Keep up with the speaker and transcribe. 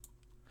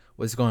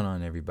What's going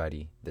on,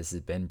 everybody? This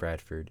is Ben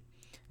Bradford,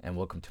 and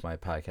welcome to my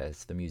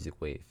podcast, The Music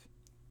Wave.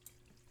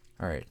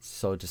 All right,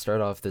 so to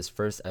start off this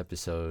first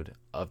episode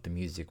of The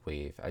Music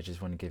Wave, I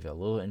just want to give you a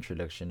little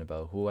introduction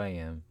about who I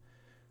am,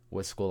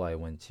 what school I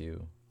went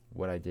to,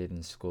 what I did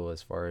in school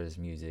as far as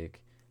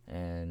music,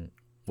 and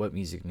what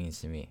music means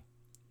to me.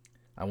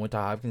 I went to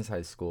Hopkins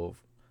High School.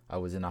 I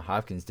was in a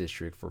Hopkins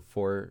district from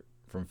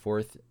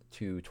 4th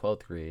to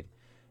 12th grade,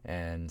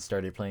 and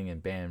started playing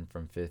in band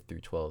from 5th through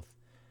 12th.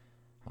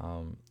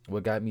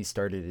 What got me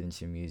started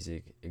into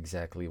music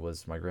exactly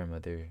was my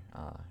grandmother.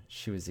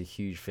 She was a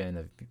huge fan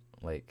of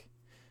like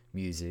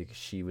music.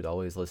 She would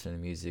always listen to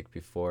music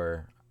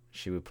before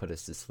she would put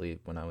us to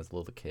sleep when I was a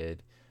little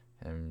kid,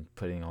 and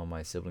putting all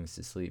my siblings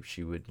to sleep.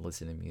 She would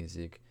listen to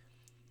music,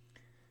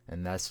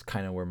 and that's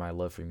kind of where my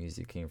love for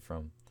music came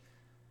from.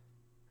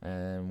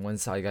 And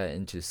once I got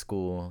into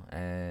school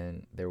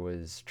and there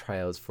was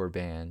tryouts for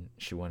band,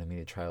 she wanted me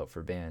to try out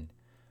for band.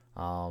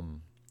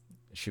 Um,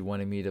 she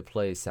wanted me to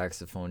play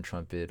saxophone,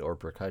 trumpet, or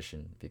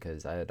percussion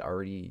because I had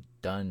already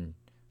done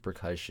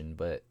percussion,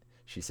 but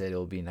she said it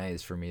would be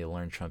nice for me to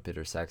learn trumpet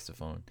or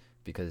saxophone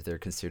because they're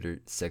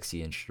considered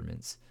sexy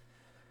instruments.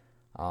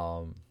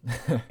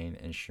 Main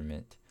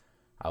instrument.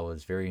 I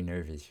was very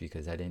nervous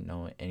because I didn't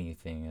know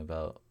anything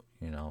about,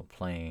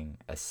 playing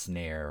a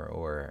snare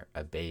or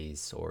a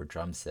bass or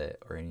drum set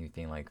or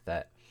anything like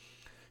that.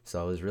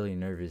 So I was really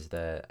nervous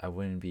that I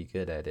wouldn't be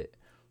good at it.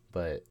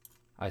 But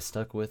I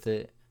stuck with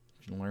it,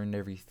 learned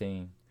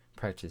everything,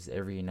 practiced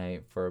every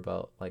night for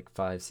about like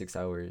 5, 6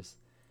 hours,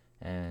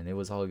 and it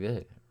was all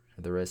good.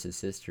 The rest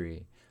is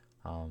history.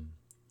 Um,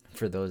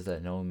 for those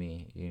that know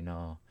me, you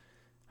know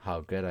how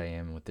good I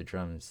am with the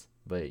drums,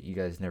 but you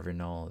guys never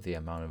know the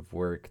amount of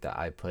work that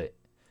I put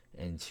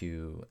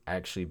into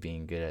actually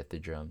being good at the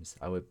drums.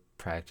 I would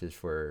practice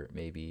for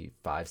maybe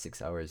 5,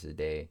 6 hours a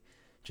day,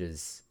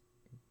 just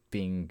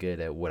being good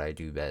at what I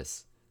do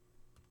best.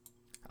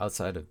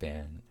 Outside of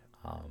band,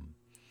 um,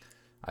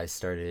 I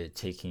started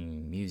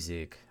taking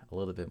music a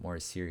little bit more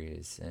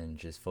serious and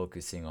just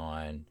focusing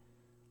on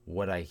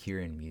what I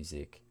hear in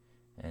music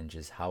and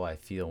just how I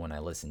feel when I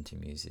listen to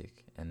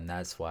music. And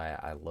that's why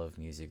I love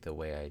music the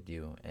way I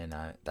do. And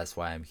that's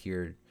why I'm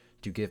here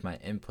to give my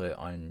input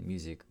on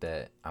music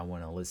that I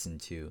want to listen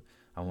to.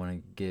 I want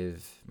to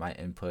give my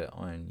input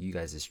on you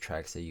guys'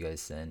 tracks that you guys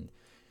send,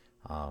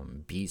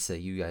 beats that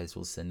you guys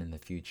will send in the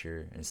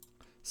future. And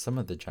some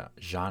of the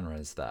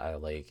genres that I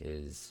like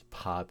is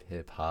pop,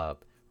 hip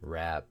hop,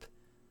 rap,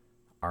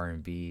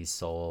 R&B,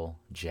 soul,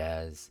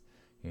 jazz.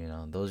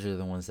 Those are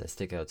the ones that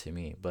stick out to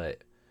me.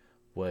 But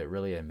what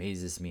really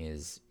amazes me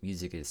is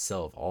music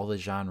itself. All the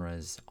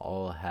genres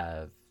all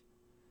have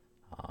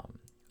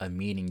a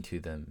meaning to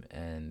them,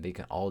 and they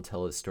can all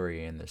tell a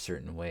story in a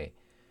certain way.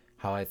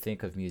 How I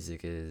think of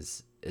music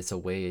is it's a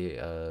way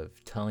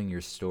of telling your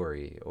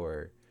story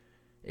or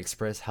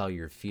express how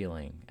you're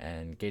feeling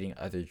and getting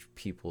other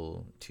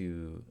people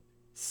to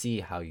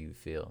see how you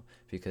feel,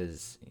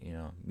 because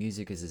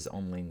music is its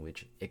own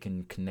language. It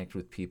can connect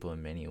with people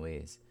in many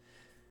ways,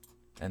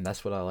 and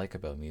that's what I like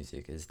about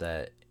music, is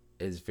that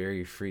it's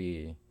very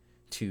free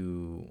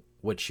to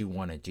what you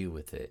want to do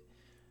with it.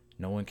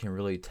 No one can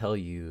really tell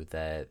you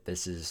that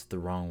this is the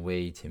wrong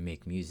way to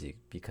make music,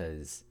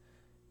 because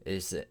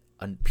it's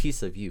a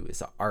piece of you.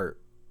 It's an art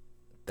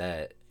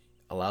that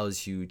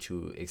allows you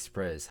to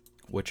express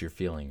what you're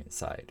feeling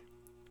inside.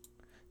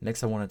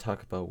 Next, I want to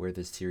talk about where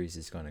this series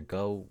is going to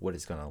go, what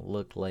it's going to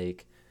look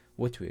like,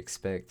 what to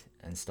expect,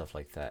 and stuff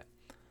like that.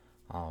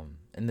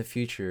 In the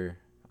future,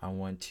 I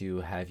want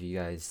to have you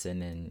guys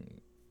send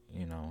in,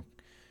 you know,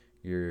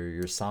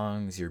 your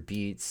songs, your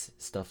beats,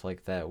 stuff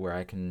like that, where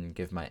I can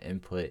give my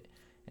input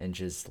and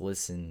just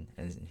listen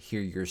and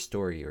hear your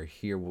story or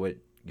hear what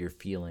you're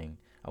feeling.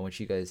 I want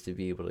you guys to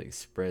be able to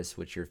express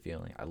what you're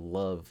feeling. I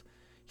love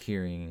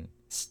hearing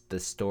the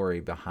story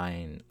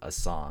behind a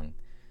song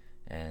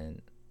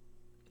and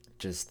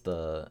just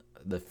the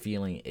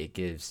feeling it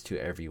gives to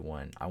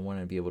everyone. I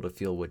want to be able to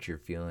feel what you're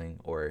feeling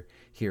or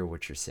hear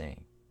what you're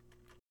saying.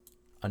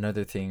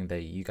 Another thing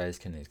that you guys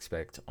can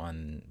expect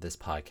on this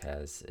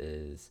podcast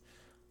is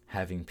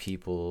having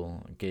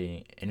people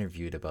getting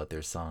interviewed about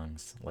their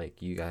songs,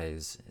 like you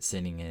guys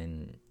sending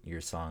in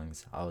your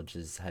songs. I'll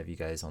just have you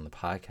guys on the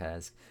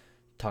podcast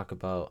talk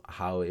about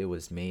how it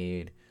was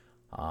made,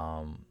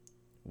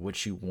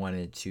 what you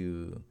wanted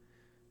to,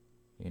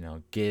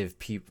 give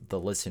people, the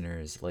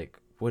listeners, like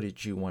what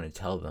did you want to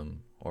tell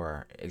them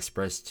or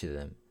express to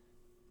them,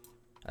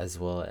 as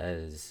well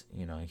as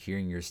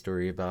hearing your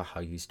story about how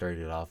you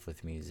started off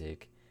with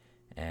music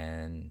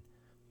and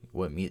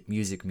what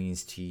music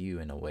means to you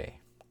in a way.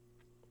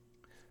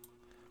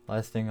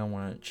 Last thing I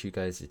want you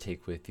guys to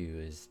take with you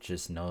is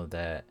just know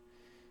that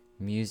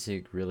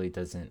music really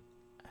doesn't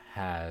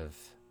have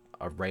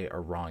a right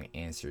or wrong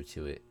answer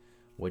to it.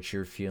 What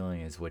you're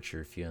feeling is what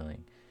you're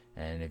feeling.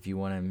 And if you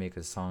want to make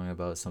a song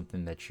about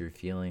something that you're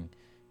feeling,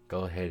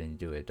 go ahead and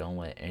do it. Don't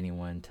let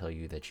anyone tell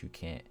you that you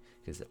can't,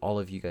 because all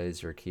of you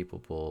guys are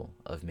capable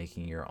of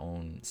making your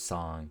own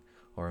song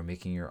or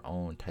making your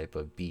own type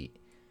of beat.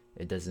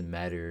 It doesn't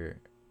matter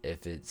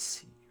if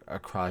it's a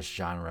cross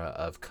genre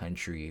of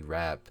country,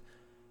 rap,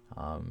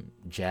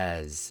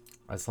 jazz.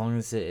 As long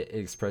as it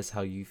expresses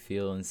how you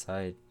feel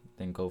inside,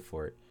 then go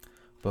for it.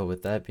 But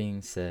with that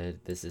being said,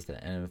 this is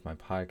the end of my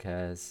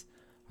podcast.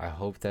 I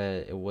hope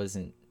that it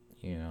wasn't,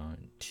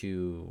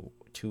 too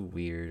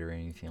weird or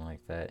anything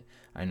like that.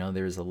 I know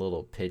there's a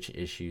little pitch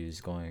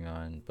issues going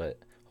on, but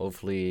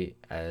hopefully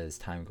as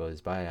time goes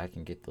by, I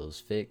can get those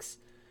fixed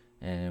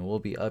and we'll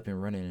be up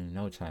and running in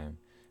no time.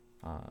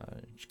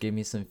 Give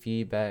me some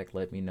feedback.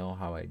 Let me know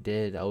how I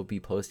did. I will be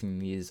posting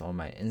these on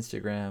my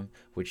Instagram,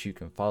 which you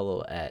can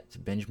follow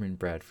at Benjamin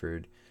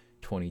Bradford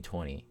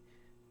 2020.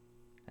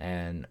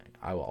 And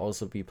I will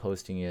also be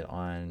posting it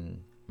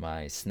on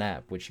my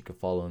Snap, which you can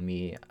follow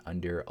me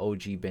under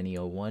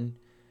OGBenny01.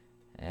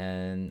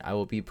 And I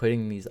will be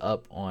putting these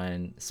up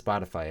on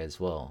Spotify as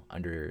well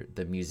under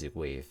the Music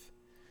Wave.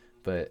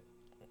 But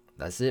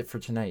that's it for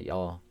tonight,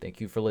 y'all.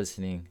 Thank you for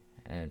listening,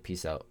 and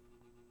peace out.